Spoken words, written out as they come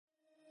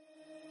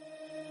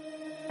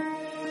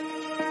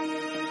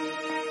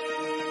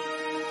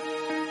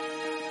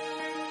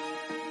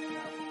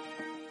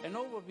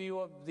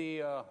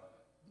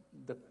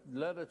the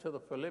letter to the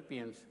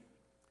Philippians,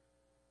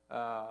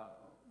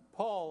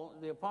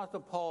 the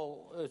Apostle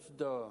Paul is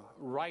the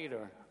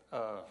writer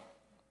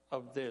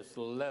of this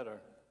letter.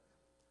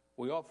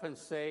 We often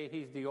say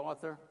he's the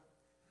author,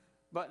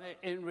 but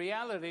in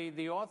reality,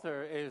 the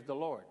author is the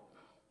Lord.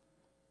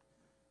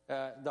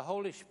 The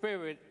Holy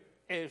Spirit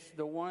is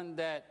the one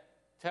that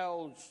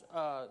tells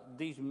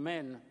these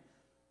men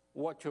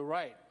what to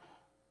write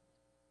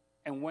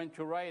and when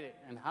to write it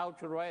and how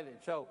to write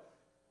it. So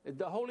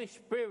the Holy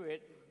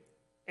Spirit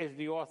is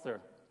the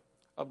author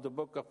of the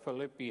book of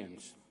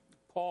Philippians.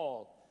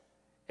 Paul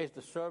is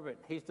the servant.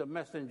 He's the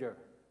messenger.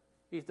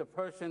 He's the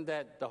person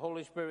that the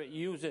Holy Spirit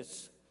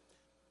uses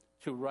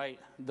to write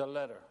the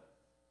letter.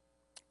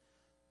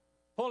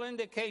 Paul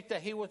indicates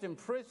that he was in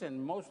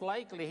prison. Most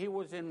likely he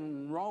was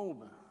in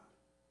Rome,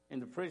 in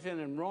the prison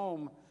in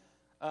Rome,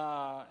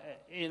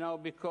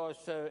 because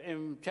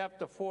in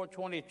chapter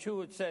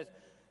 4:22 it says,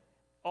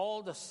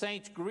 all the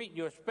saints greet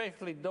you,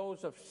 especially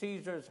those of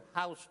Caesar's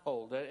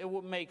household. It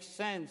would make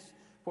sense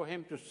for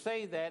him to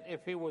say that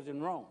if he was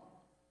in Rome.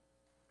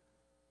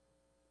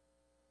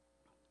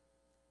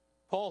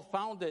 Paul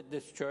founded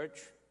this church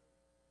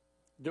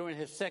during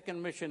his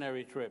second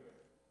missionary trip.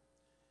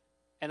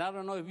 And I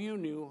don't know if you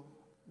knew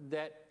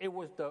that it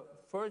was the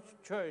first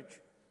church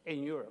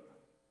in Europe.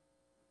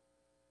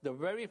 The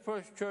very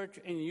first church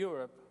in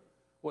Europe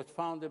was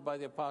founded by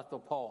the Apostle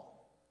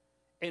Paul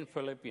in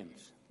Philippi.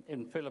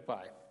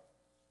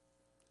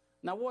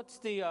 Now, what's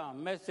the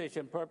message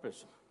and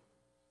purpose?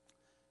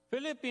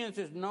 Philippians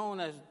is known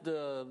as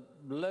the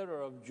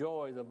letter of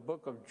joy, the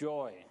book of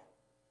joy.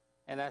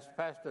 And as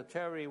Pastor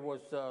Terry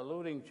was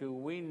alluding to,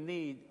 we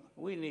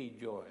need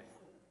joy.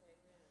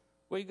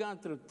 We've gone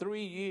through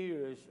 3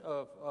 years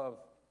of,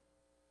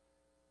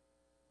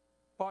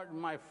 pardon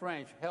my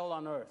French, hell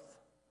on earth.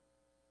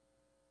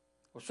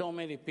 For so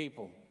many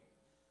people.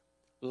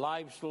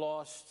 Lives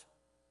lost.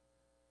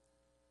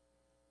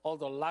 All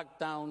the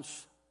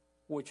lockdowns,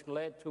 which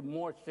led to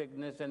more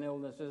sickness and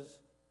illnesses.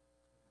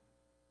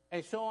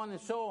 And so on and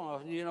so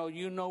on.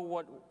 You know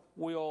what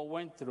we all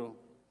went through.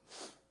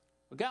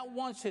 God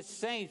wants his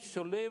saints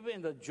to live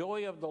in the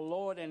joy of the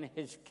Lord and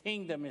his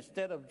kingdom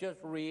instead of just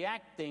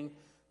reacting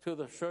to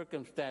the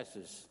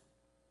circumstances.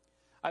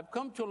 I've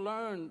come to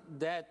learn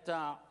that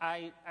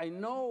I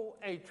know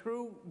a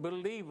true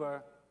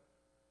believer,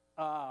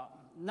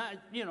 not,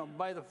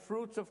 by the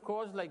fruits, of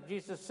course, like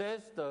Jesus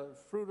says, the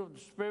fruit of the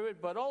Spirit,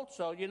 but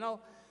also,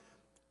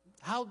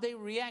 how they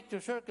react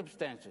to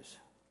circumstances.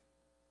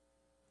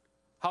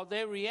 How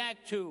they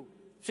react to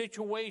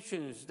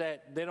situations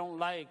that they don't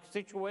like,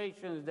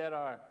 situations that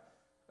are,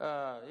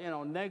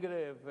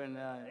 negative and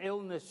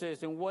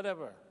illnesses and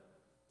whatever.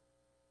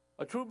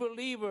 A true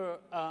believer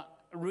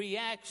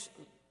reacts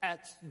as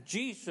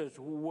Jesus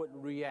would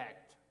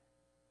react.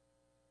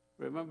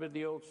 Remember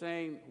the old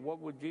saying, what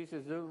would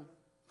Jesus do?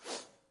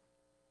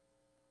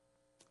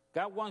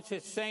 God wants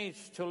his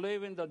saints to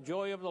live in the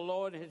joy of the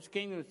Lord and his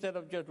kingdom instead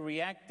of just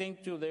reacting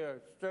to their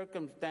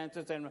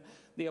circumstances. And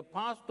the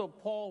Apostle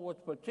Paul was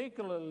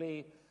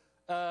particularly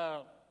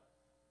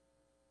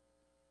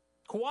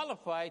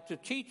qualified to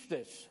teach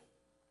this.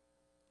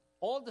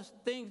 All the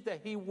things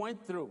that he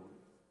went through.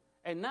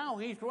 And now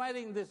he's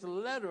writing this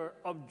letter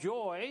of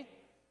joy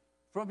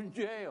from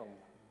jail.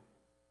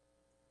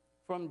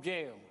 From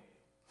jail.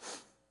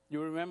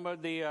 You remember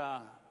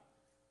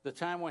the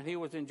time when he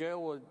was in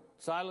jail with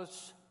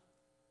Silas?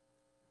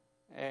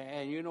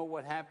 And you know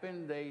what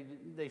happened? They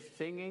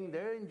singing.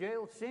 They're in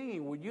jail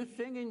singing. Would you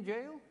sing in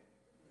jail?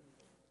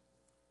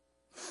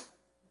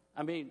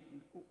 I mean,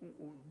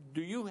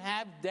 do you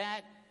have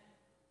that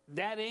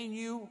in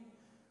you?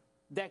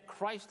 That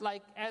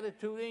Christ-like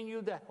attitude in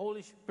you? That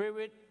Holy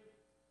Spirit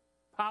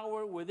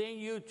power within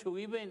you to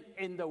even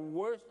in the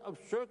worst of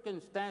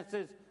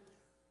circumstances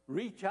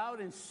reach out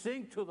and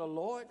sing to the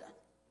Lord?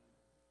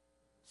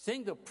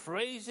 Sing the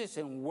praises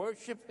and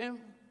worship him?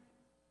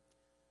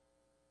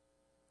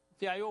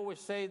 See, I always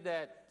say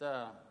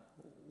that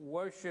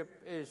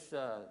worship is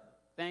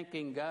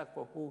thanking God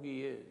for who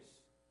he is.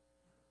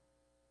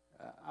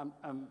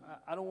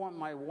 I don't want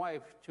my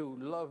wife to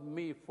love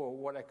me for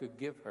what I could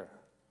give her.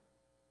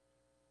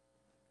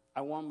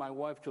 I want my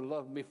wife to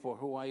love me for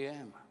who I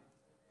am.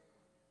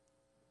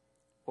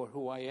 For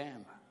who I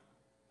am.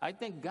 I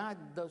think God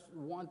does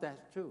want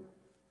that too.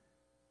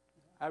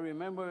 I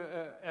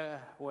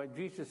remember what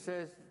Jesus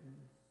says,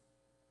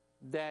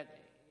 that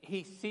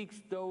he seeks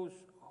those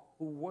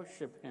who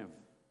worship him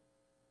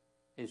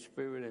in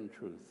spirit and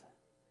truth.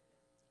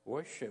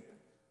 Worship,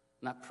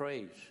 not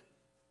praise.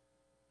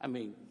 I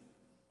mean,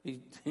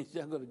 he's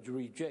not going to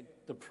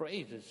reject the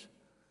praises.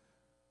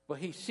 But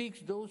he seeks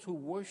those who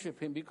worship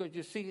him because,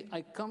 you see,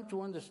 I come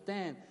to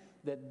understand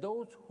that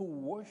those who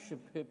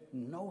worship him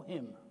know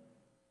him.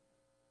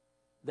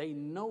 They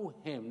know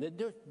him. They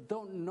just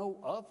don't know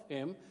of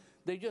him.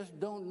 They just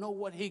don't know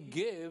what he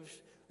gives,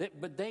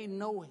 but they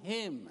know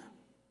him.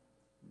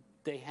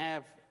 They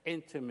have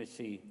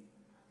intimacy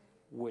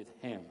with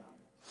him.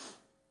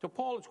 So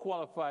Paul is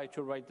qualified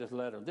to write this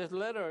letter. This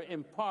letter,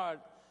 in part,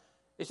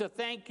 is a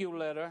thank you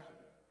letter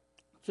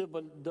to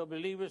the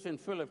believers in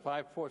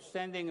Philippi for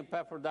sending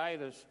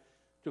Epaphroditus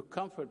to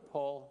comfort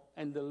Paul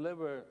and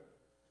deliver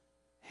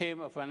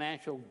him a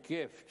financial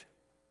gift.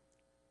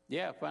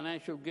 Yeah,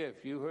 financial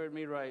gift. You heard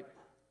me right.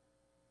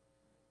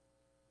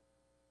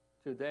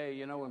 Today,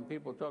 you know, when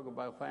people talk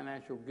about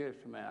financial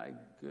gifts, man,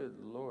 good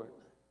Lord,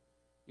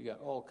 you got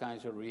all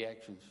kinds of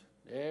reactions.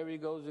 There he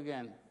goes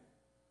again.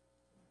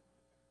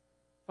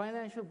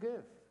 Financial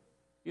gift.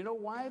 You know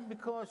why?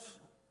 Because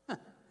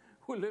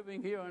we're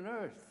living here on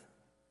earth.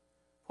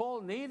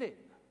 Paul needed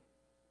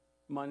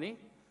money.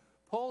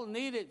 Paul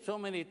needed so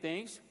many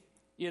things,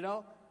 you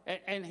know,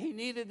 and he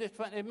needed this.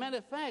 As a matter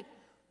of fact,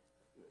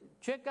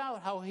 check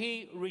out how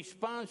he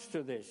responds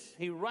to this.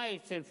 He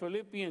writes in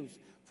Philippians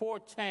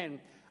 4:10,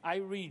 I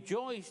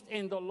rejoiced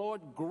in the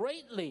Lord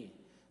greatly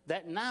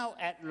that now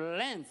at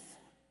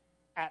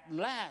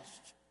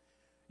last,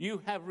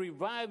 you have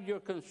revived your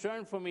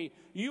concern for me.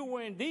 You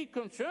were indeed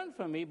concerned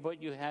for me,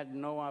 but you had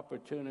no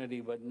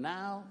opportunity. But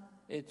now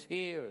it's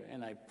here,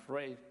 and I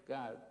praise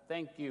God.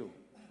 Thank you.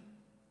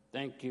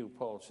 Thank you,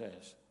 Paul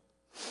says.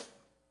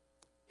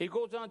 He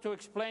goes on to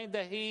explain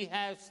that he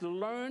has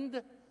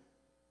learned.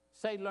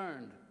 Say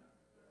learned.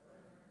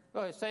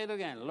 Go ahead, say it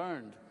again.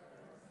 Learned.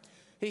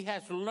 He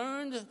has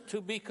learned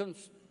to be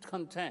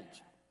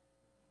content.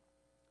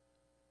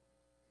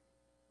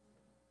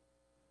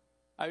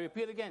 I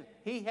repeat again.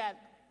 He had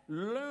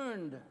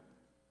learned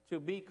to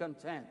be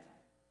content.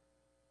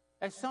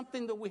 It's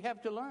something that we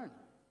have to learn.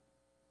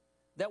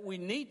 That we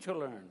need to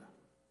learn.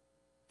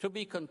 To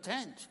be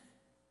content.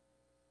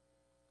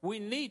 We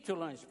need to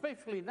learn,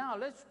 especially now.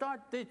 Let's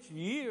start this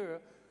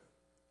year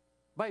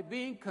by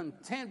being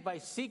content, by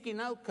seeking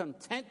out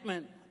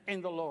contentment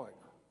in the Lord.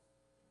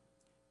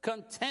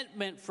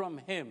 Contentment from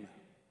Him.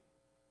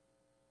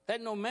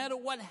 That no matter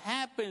what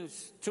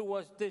happens to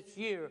us this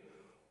year,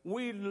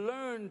 we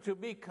learn to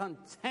be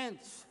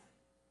content.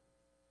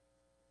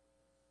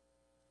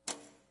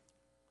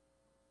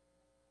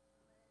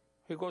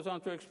 He goes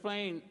on to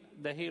explain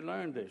that he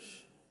learned this.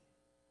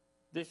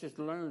 This is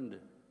learned.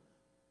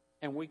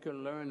 And we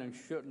can learn and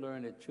should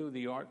learn it too,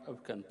 the art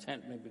of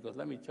contentment. Because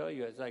let me tell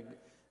you,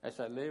 as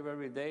I live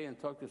every day and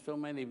talk to so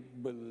many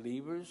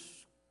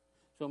believers,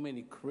 so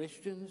many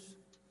Christians,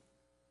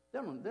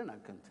 they're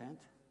not content.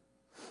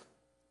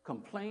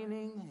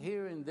 Complaining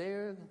here and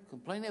there,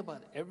 complaining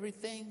about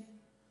everything.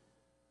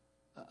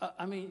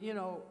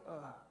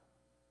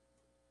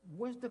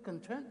 Where's the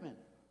contentment?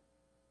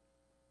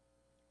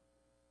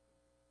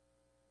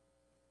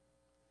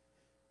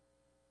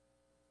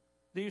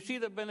 Do you see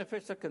the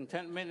benefits of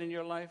contentment in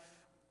your life?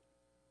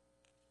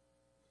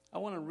 I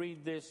want to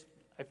read this.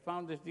 I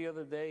found this the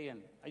other day,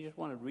 and I just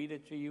want to read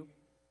it to you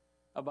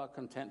about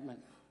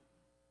contentment.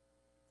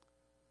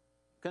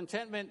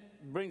 Contentment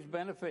brings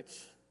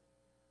benefits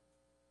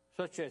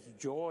such as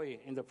joy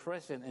in the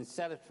present and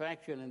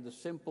satisfaction in the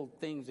simple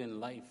things in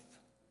life.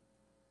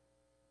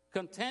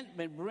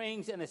 Contentment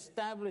brings an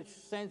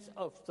established sense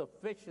of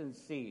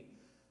sufficiency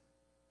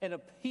and a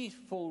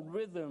peaceful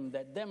rhythm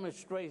that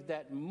demonstrates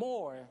that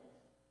more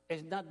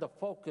is not the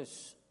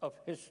focus of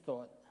his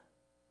thought.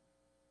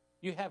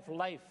 You have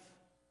life.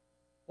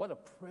 What a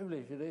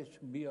privilege it is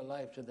to be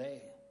alive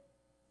today.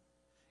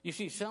 You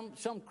see, some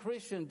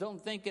Christians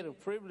don't think it a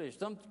privilege.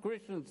 Some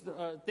Christians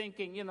are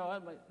thinking,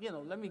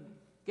 let me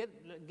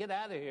get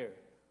out of here.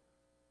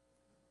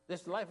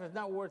 This life is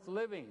not worth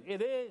living.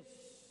 It is.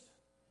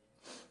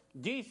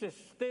 Jesus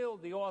is still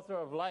the author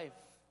of life.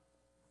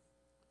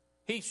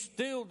 He's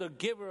still the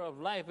giver of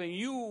life, and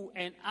you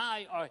and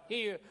I are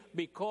here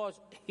because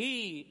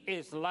He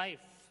is life.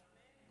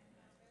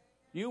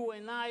 You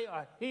and I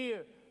are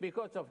here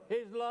because of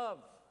His love.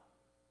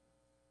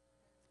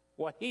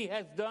 What He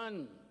has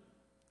done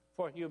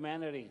for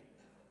humanity.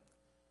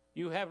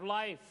 You have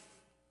life.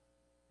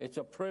 It's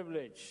a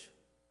privilege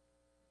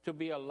to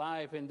be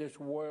alive in this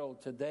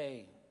world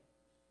today.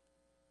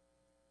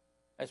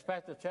 As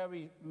Pastor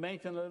Terry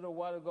mentioned a little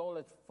while ago,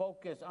 let's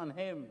focus on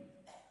Him.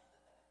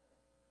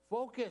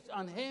 Focus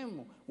on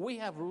Him. We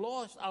have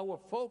lost our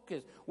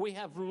focus. We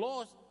have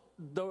lost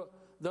the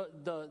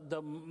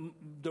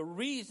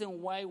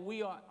reason why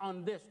we are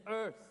on this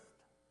earth.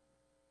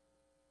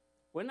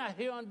 We're not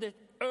here on this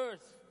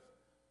earth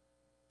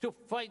to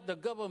fight the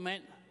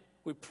government.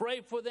 We pray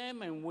for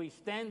them and we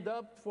stand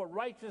up for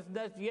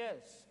righteousness,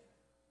 yes.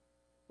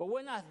 But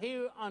we're not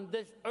here on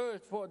this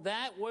earth for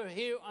that. We're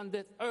here on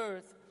this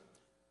earth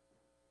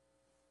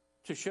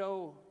to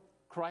show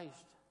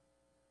Christ,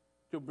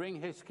 to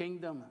bring His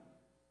kingdom,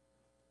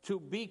 to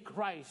be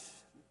Christ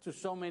to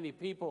so many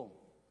people.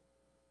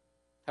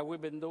 Have we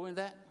been doing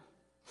that?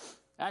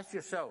 Ask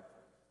yourself,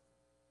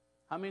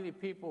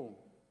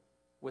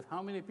 with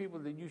how many people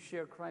did you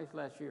share Christ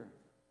last year?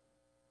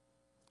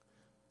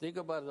 Think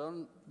about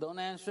it. Don't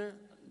answer.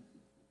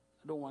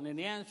 I don't want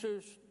any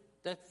answers.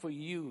 That's for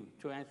you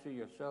to answer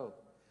yourself.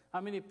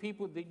 How many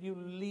people did you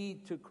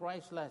lead to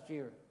Christ last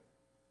year?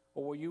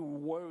 Or were you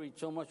worried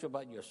so much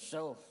about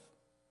yourself?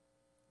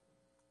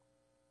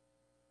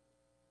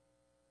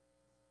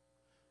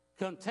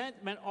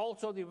 Contentment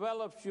also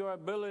develops your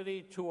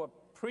ability to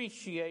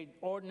appreciate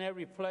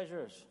ordinary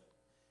pleasures.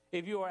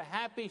 If you are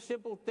happy,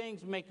 simple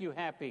things make you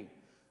happy,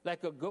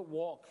 like a good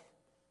walk.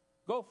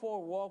 Go for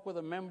a walk with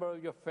a member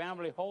of your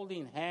family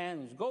holding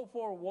hands. Go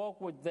for a walk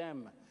with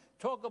them.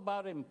 Talk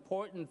about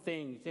important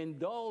things.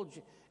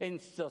 Indulge in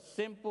a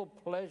simple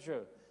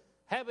pleasure.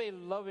 Have a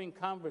loving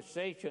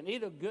conversation.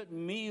 Eat a good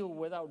meal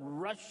without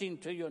rushing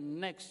to your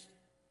next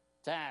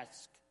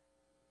task.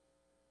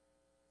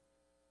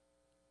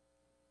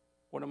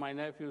 One of my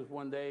nephews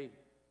one day,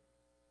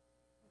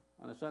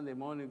 on a Sunday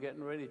morning,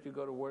 getting ready to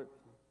go to work.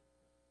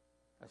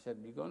 I said,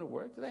 "You going to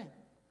work today?"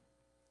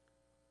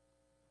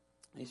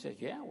 He says,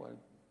 "Yeah, well,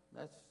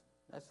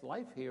 that's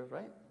life here,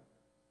 right?"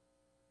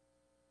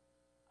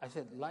 I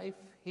said, "Life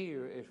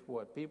here is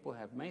what people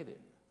have made it.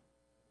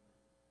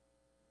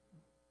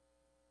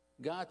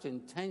 God's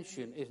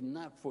intention is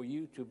not for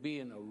you to be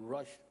in a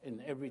rush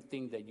in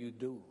everything that you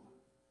do.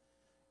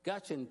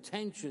 God's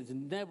intentions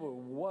never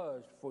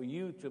was for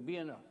you to be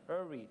in a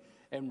hurry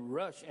and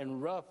rush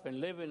and rough and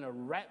live in a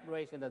rat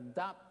race and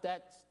adopt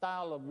that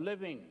style of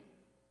living.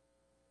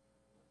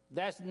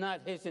 That's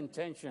not his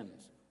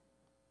intentions.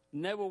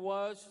 Never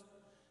was,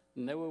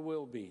 never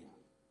will be.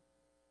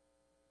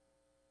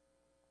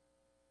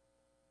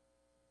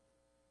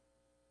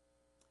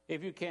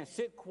 If you can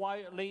sit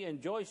quietly,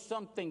 enjoy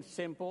something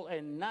simple,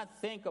 and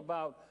not think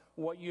about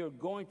what you're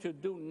going to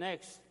do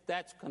next,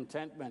 that's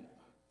contentment.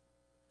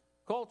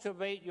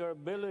 Cultivate your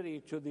ability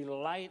to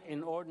delight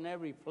in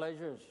ordinary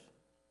pleasures.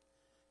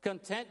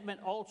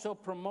 Contentment also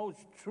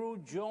promotes true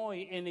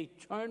joy in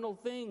eternal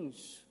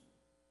things.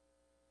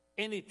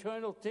 In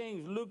eternal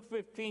things, Luke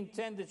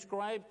 15:10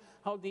 describes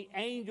how the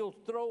angels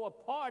throw a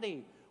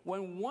party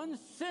when one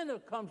sinner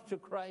comes to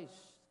Christ.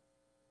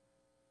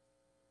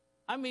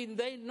 I mean,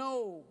 they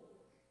know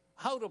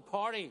how to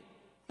party.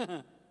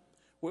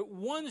 When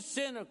one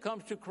sinner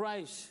comes to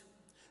Christ,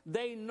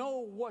 they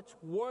know what's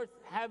worth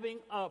having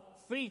a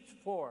feast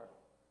for.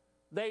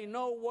 They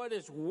know what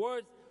is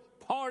worth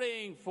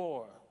partying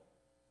for.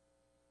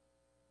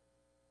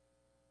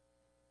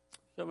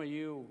 Some of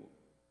you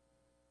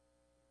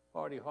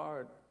party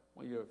hard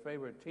when your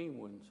favorite team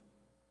wins.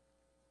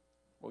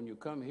 When you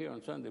come here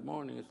on Sunday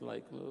morning, it's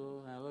like,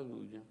 oh,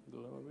 hallelujah,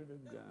 glory to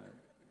God.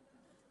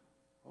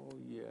 Oh,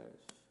 yes.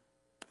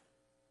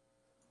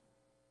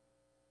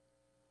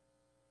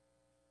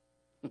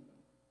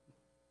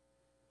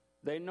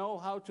 They know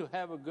how to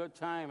have a good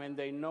time, and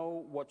they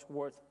know what's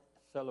worth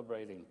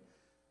celebrating.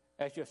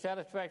 As your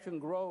satisfaction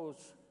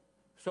grows,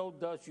 so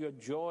does your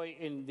joy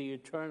in the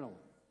eternal.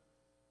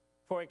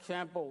 For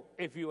example,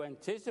 if you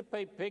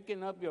anticipate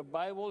picking up your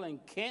Bible and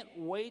can't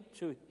wait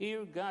to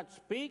hear God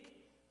speak,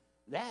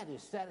 that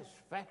is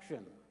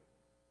satisfaction.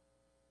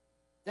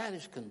 That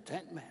is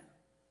contentment.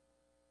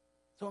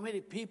 So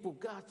many people,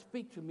 God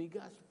speak to me,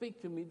 God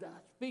speak to me,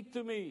 God speak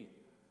to me.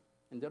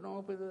 And they don't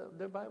open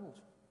their Bibles.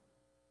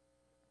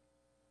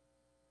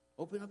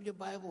 Open up your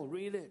Bible,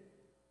 read it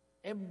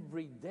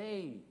every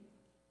day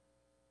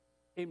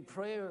in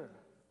prayer.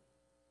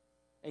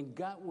 And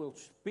God will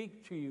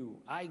speak to you.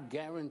 I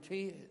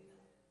guarantee it.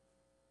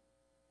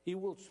 He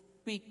will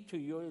speak to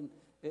your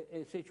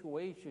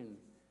situation.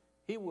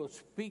 He will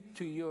speak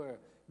to your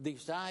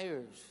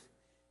desires.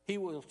 He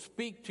will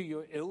speak to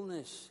your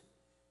illness.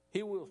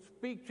 He will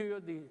speak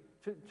to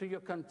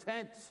your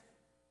content.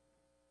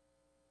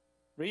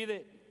 Read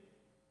it.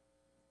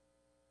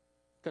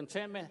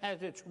 Contentment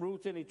has its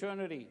roots in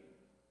eternity.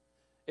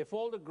 If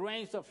all the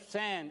grains of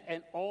sand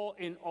and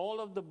in all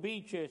of the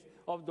beaches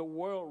of the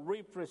world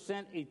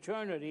represent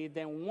eternity,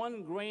 then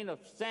one grain of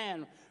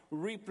sand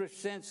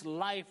represents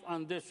life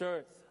on this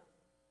earth.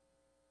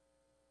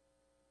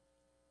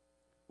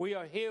 We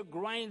are here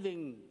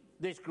grinding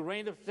this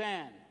grain of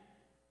sand,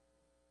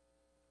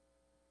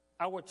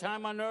 our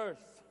time on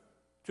earth,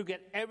 to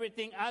get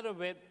everything out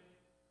of it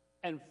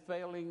and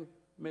failing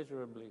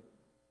miserably.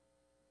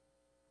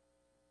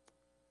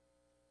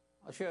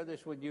 I'll share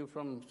this with you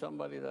from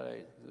somebody that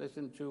I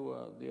listened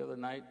to the other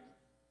night.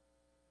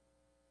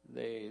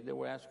 They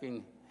were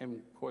asking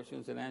him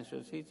questions and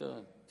answers. He's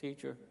a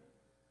teacher.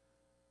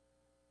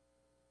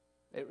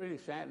 It really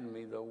saddened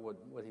me, though,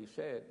 what he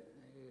said.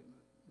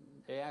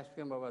 They asked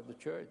him about the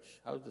church.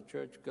 How's the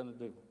church going to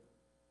do?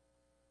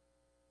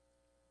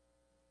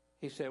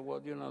 He said, well,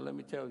 let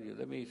me tell you.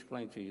 Let me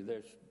explain to you.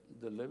 There's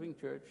the living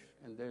church,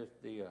 and there's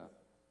the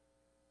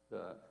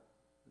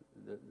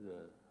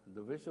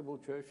visible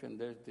church, and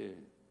there's the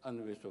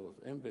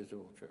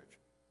invisible church.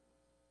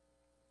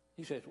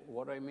 He says,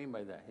 what do I mean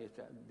by that? He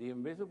said, the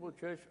invisible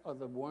church are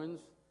the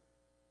ones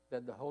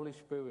that the Holy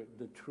Spirit,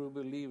 the true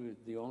believers,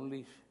 the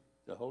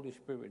Holy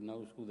Spirit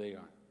knows who they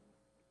are.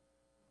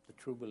 The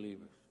true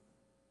believers.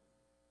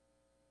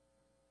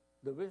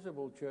 The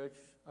visible church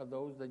are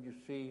those that you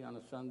see on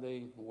a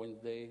Sunday,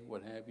 Wednesday,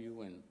 what have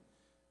you, and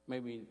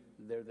maybe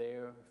they're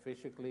there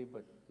physically,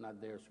 but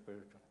not there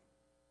spiritually.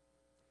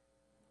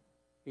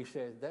 He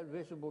says that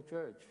visible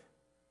church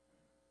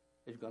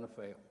is going to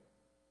fail.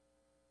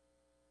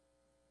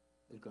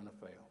 It's going to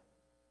fail.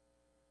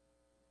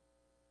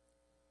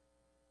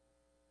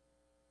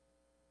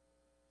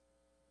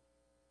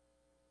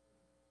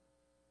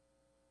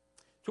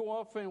 Too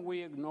often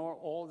we ignore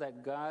all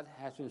that God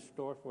has in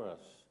store for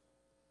us.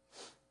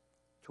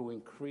 To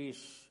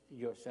increase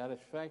your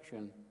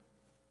satisfaction,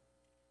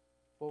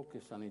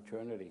 focus on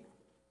eternity.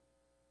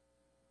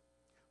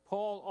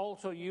 Paul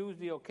also used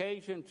the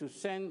occasion to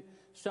send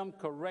some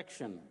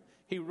correction.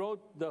 He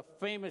wrote the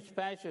famous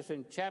passage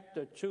in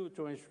chapter 2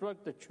 to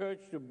instruct the church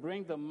to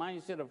bring the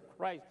mindset of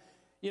Christ.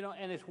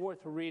 And it's worth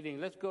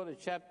reading. Let's go to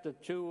chapter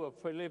 2 of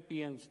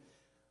Philippians,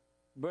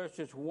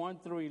 verses 1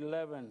 through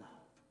 11,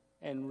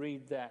 and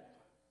read that.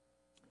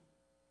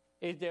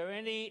 Is there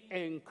any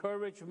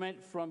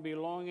encouragement from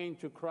belonging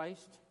to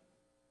Christ?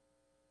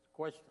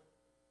 Question.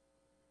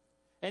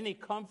 Any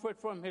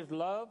comfort from his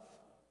love?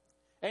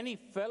 Any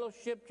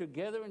fellowship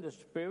together in the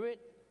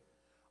Spirit?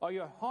 Are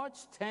your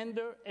hearts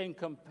tender and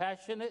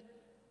compassionate?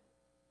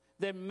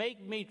 Then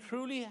make me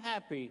truly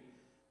happy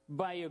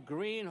by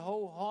agreeing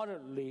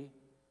wholeheartedly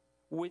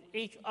with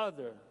each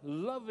other,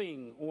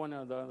 loving one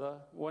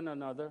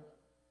another,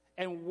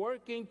 and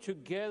working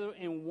together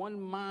in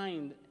one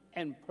mind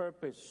and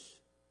purpose.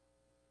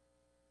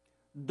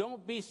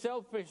 Don't be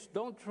selfish.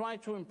 Don't try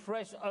to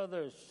impress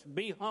others.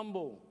 Be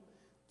humble,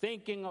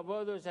 thinking of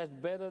others as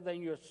better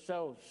than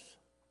yourselves.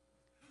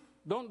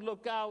 Don't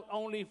look out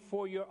only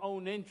for your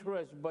own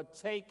interest, but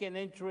take an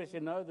interest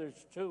in others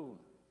too.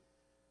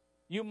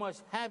 You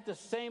must have the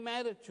same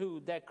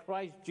attitude that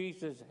Christ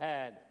Jesus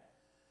had.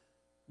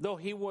 Though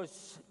he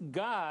was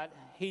God,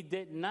 he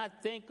did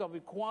not think of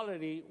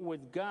equality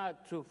with God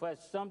as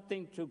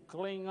something to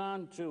cling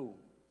on to.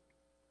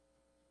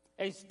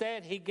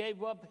 Instead, he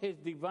gave up his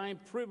divine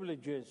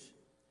privileges.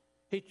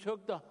 He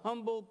took the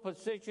humble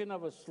position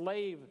of a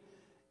slave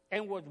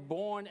and was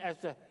born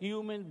as a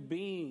human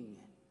being.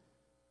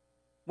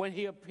 When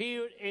he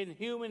appeared in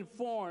human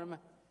form,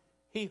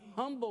 he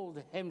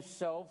humbled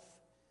himself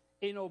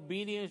in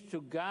obedience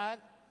to God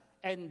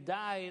and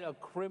died a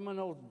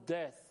criminal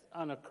death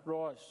on a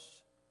cross.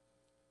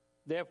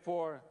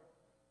 Therefore,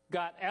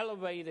 God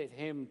elevated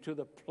him to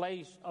the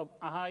place of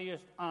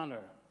highest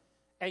honor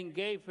and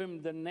gave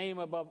him the name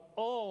above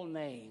all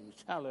names.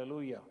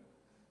 Hallelujah.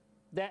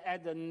 That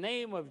at the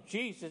name of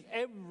Jesus,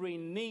 every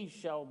knee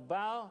shall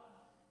bow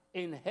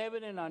in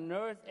heaven and on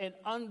earth and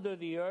under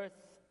the earth,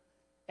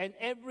 and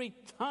every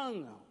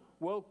tongue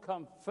will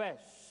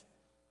confess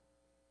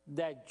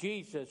that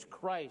Jesus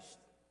Christ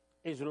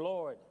is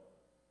Lord,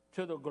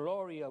 to the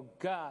glory of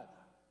God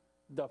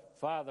the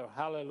Father.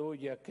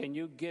 Hallelujah. Can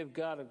you give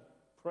God a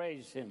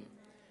praise him?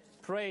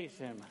 Praise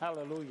him.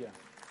 Hallelujah.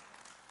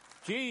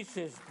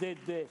 Jesus did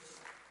this.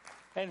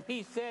 And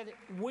he said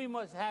we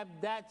must have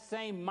that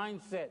same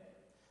mindset,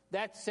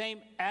 that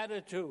same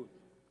attitude.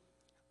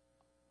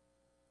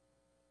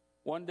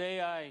 One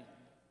day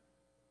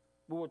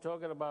we were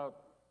talking about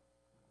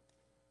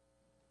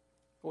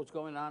what's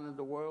going on in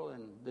the world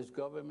and this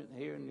government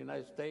here in the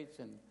United States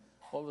and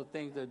all the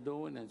things they're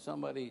doing, and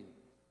somebody,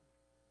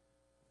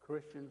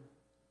 Christian,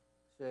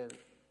 said,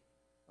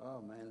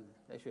 oh man,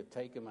 they should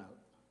take him out.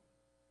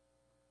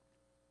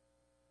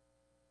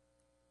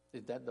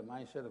 Is that the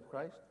mindset of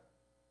Christ?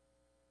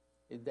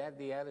 Is that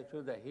the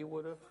attitude that he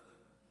would have?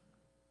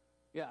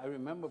 Yeah, I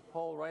remember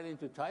Paul writing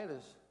to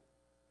Titus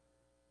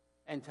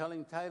and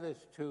telling Titus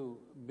to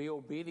be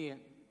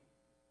obedient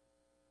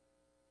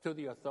to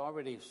the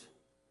authorities.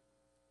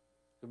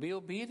 To be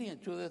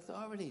obedient to the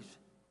authorities.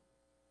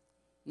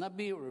 Not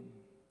be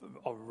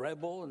a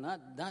rebel,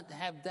 not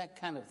have that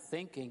kind of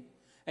thinking.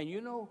 And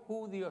you know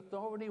who the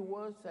authority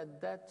was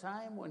at that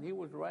time when he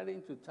was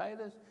writing to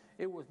Titus?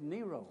 It was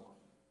Nero.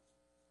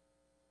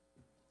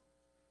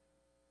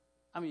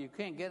 I mean, you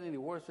can't get any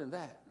worse than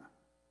that.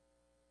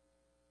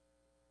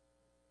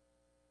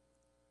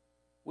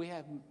 We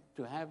have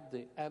to have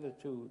the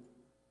attitude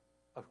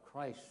of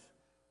Christ.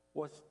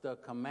 What's the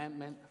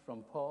commandment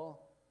from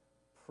Paul?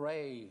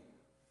 Pray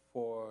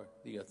for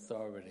the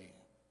authority.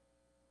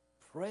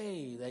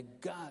 Pray that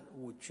God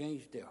would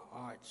change their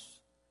hearts.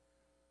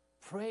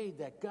 Pray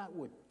that God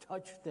would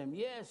touch them.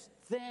 Yes,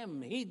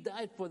 them. He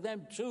died for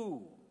them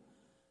too.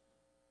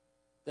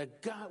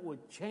 That God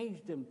would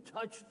change them,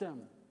 touch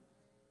them,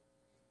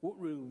 would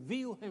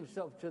reveal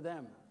himself to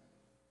them,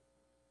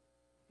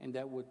 and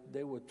that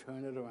they would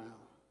turn it around.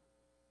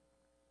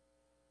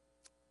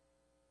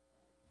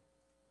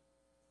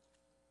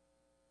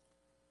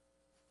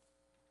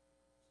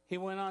 He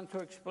went on to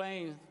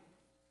explain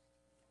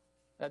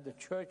that the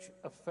church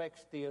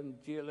affects the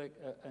angelic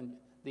and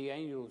the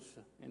angels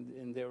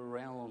in their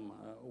realm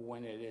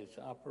when it is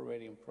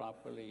operating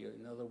properly.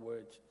 In other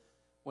words,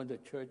 when the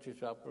church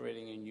is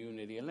operating in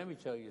unity. And let me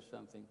tell you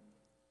something.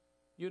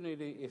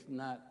 Unity is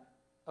not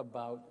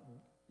about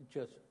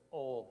just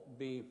all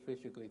being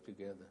physically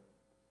together.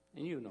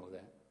 And you know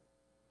that.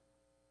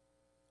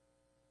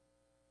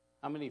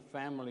 How many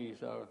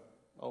families are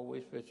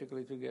always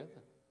physically together?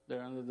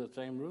 They're under the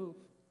same roof.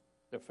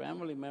 They're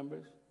family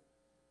members.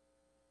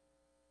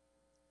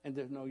 And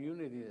there's no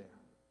unity there.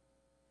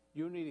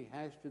 Unity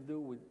has to do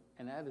with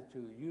an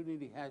attitude.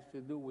 Unity has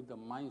to do with the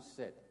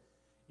mindset.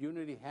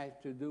 Unity has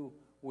to do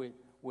with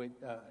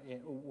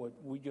what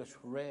we just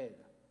read.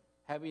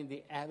 having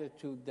the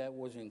attitude that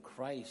was in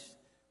Christ,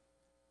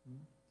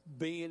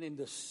 being in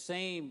the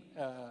same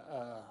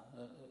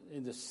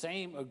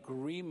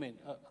agreement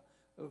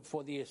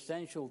for the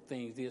essential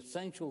things. The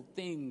essential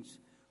things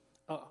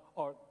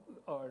are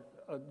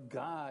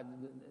God,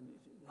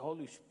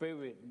 Holy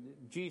Spirit,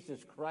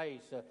 Jesus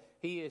Christ.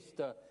 He is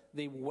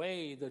the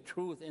way, the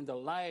truth, and the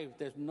life.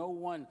 There's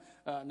no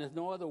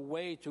other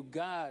way to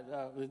God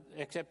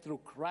except through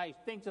Christ.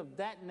 Things of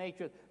that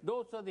nature.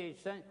 Those are the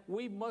essential.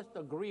 We must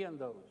agree on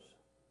those.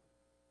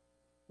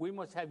 We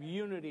must have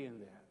unity in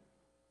there.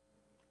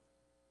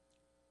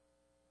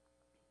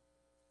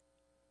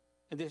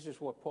 And this is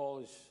what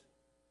Paul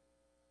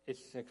is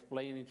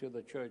explaining to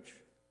the church.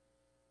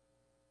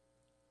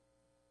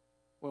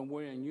 When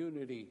we're in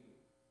unity,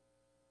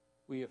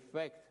 we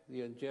affect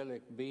the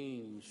angelic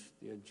beings,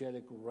 the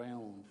angelic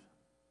realms.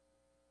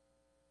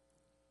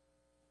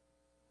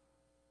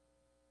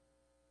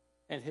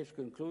 And his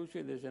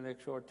conclusion is an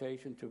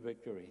exhortation to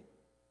victory,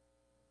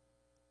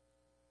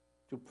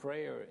 to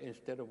prayer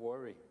instead of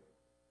worry.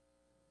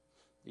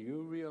 Do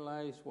you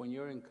realize when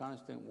you're in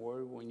constant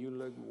worry, when you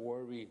let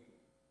worry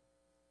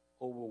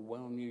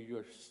overwhelm you,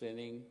 you're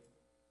sinning?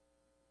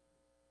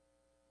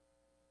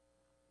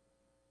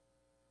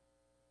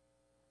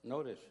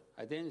 Notice,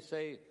 I didn't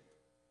say,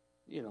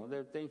 there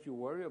are things you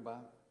worry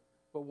about,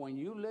 but when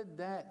you let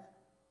that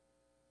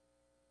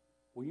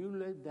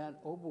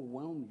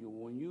overwhelm you,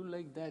 when you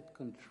let that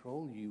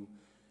control you,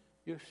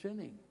 you're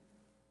sinning.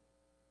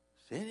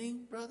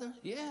 Sinning, brother?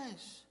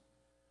 Yes.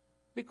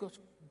 Because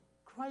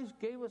Christ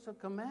gave us a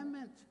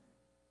commandment.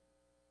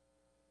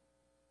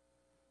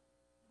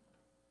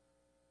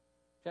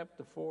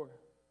 Chapter 4.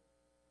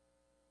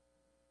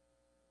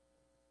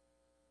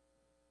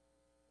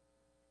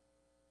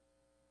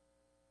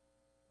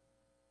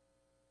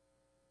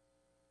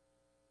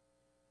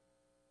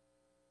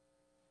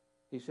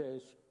 He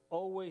says,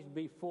 always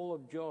be full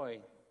of joy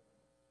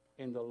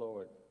in the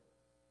Lord.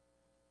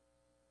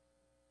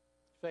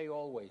 Say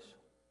always.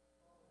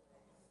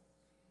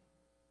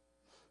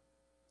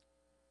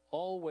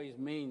 Always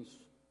means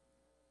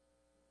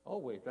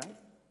always, right?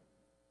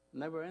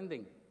 Never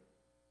ending.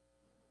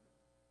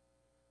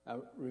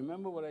 Now,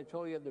 remember what I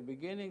told you at the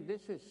beginning?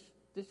 This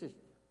is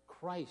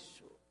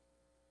Christ,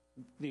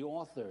 the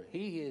author.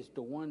 He is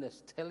the one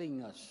that's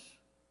telling us.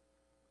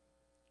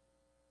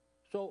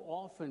 So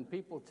often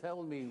people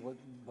tell me,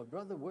 but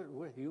brother,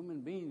 we're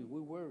human beings.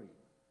 We worry.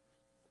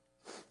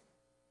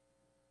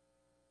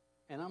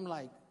 And I'm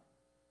like,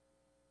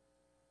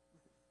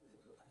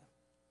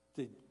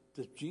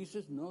 does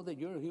Jesus know that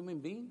you're a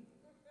human being?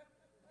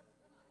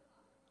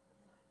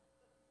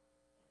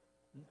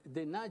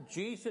 Did not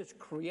Jesus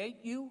create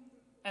you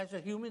as a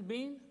human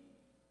being?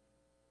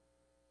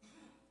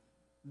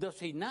 Does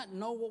he not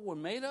know what we're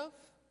made of?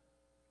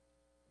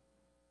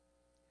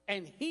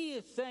 And he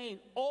is saying,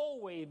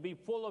 always be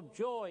full of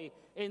joy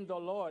in the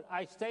Lord.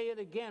 I say it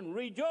again,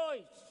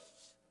 rejoice.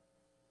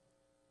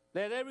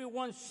 Let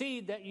everyone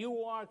see that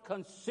you are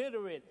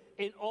considerate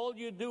in all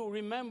you do.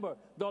 Remember,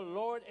 the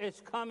Lord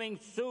is coming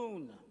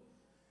soon.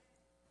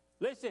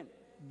 Listen,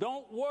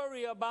 don't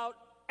worry about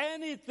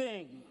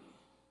anything.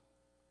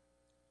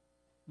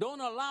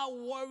 Don't allow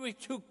worry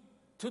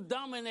to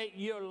dominate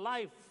your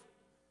life.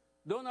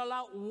 Don't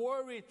allow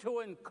worry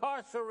to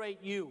incarcerate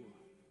you.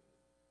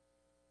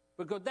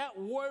 Because that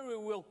worry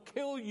will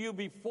kill you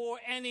before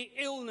any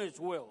illness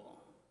will.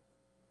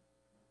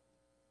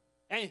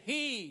 And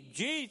he,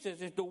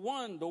 Jesus, is the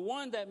one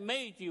that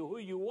made you who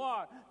you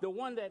are, the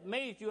one that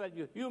made you as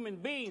a human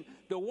being,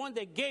 the one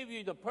that gave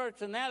you the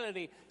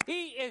personality.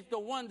 He is the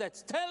one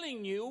that's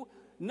telling you,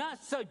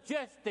 not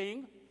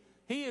suggesting.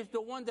 He is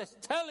the one that's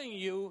telling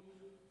you,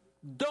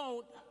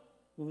 don't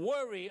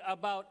worry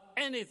about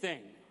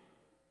anything.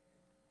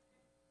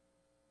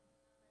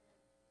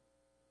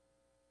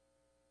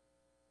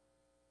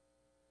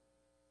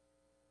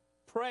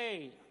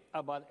 Pray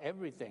about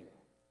everything.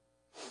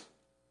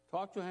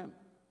 Talk to him.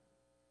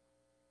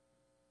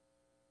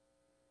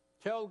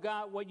 Tell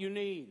God what you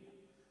need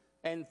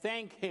and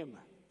thank him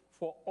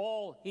for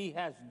all he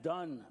has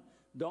done.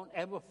 Don't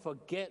ever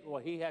forget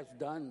what he has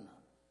done.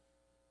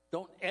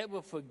 Don't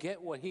ever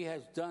forget what he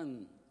has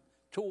done.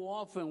 Too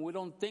often we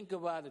don't think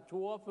about it.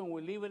 Too often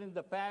we leave it in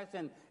the past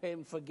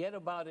and forget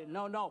about it.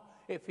 No.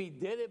 If he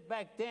did it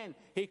back then,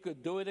 he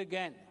could do it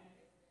again.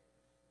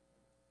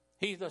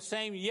 He's the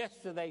same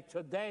yesterday,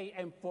 today,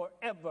 and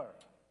forever.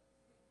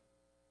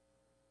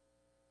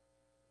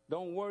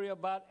 Don't worry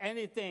about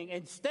anything.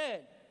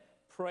 Instead,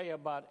 pray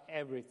about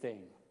everything.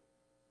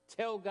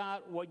 Tell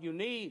God what you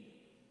need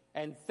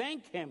and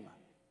thank him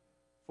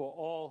for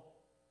all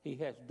he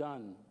has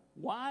done.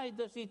 Why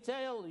does he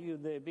tell you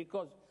that?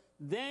 Because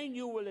then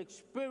you will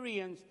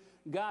experience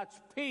God's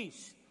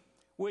peace,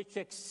 which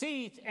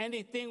exceeds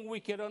anything we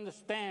can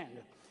understand.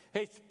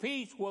 His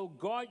peace will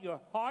guard your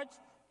hearts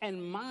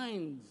and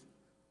minds.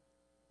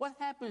 What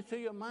happens to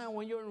your mind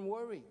when you're in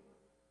worry?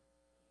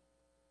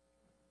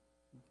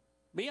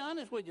 Be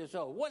honest with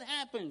yourself. What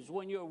happens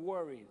when you're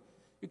worried?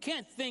 You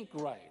can't think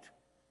right.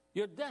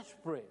 You're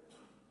desperate.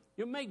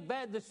 You make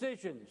bad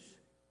decisions.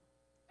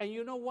 And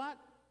you know what?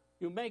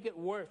 You make it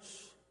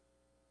worse.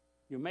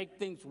 You make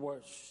things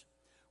worse.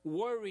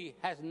 Worry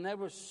has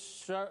never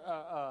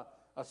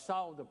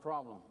solved the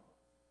problem.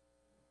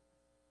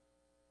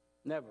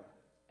 Never.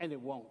 And it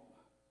won't.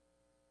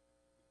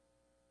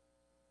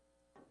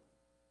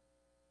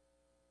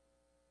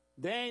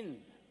 Then,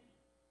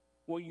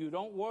 when you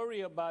don't worry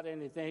about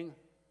anything,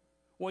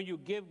 when you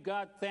give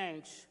God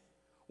thanks,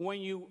 when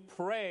you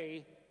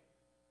pray,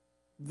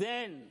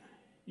 then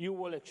you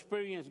will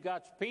experience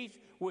God's peace,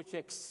 which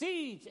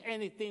exceeds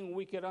anything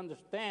we could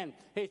understand.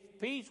 His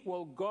peace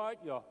will guard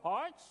your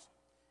hearts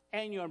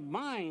and your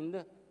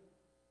mind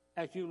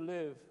as you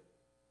live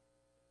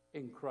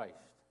in Christ.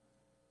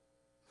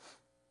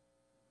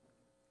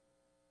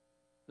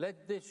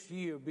 Let this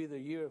year be the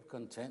year of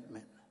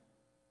contentment.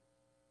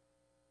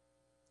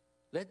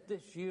 Let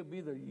this year be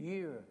the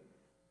year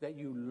that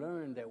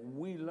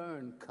we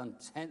learn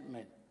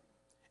contentment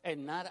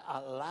and not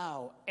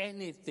allow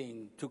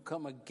anything to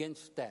come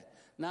against that.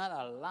 Not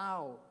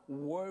allow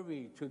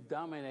worry to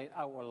dominate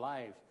our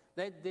lives.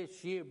 Let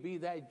this year be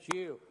that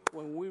year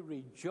when we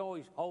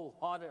rejoice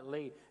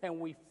wholeheartedly and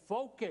we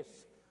focus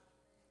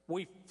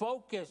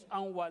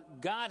on what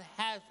God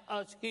has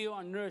us here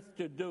on earth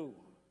to do.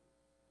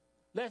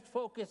 Let's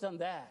focus on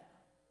that.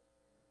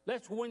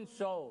 Let's win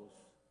souls.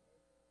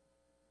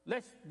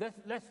 Let's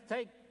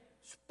take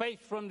space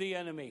from the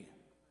enemy.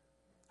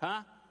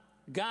 Huh?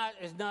 God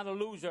is not a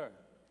loser,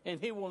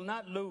 and he will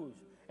not lose.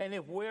 And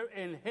if we're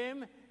in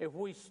him, if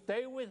we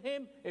stay with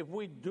him, if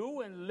we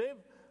do and live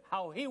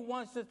how he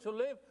wants us to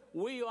live,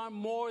 we are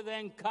more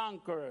than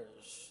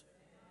conquerors.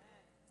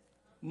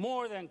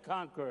 More than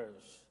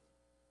conquerors.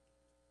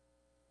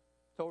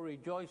 So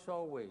rejoice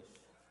always.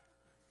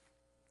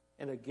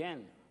 And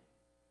again,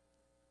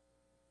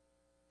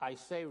 I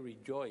say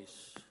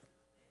rejoice.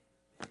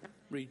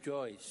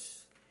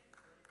 Rejoice.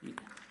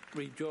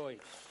 Rejoice.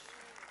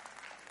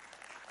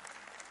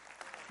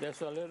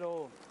 There's a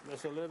little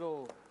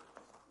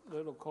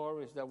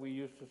chorus that we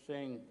used to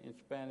sing in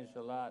Spanish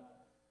a lot.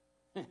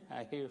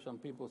 I hear some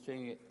people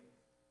sing it.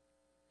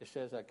 It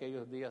says,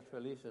 aquellos días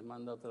felices,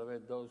 manda otra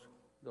vez,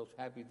 those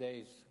happy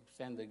days,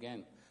 send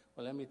again.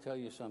 Well, let me tell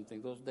you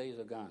something. Those days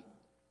are gone.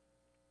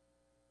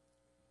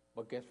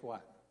 But guess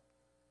what?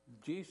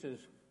 Jesus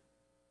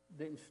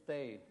didn't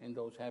stay in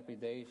those happy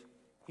days.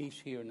 He's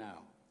here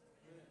now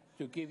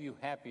to give you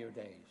happier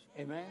days.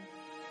 Amen?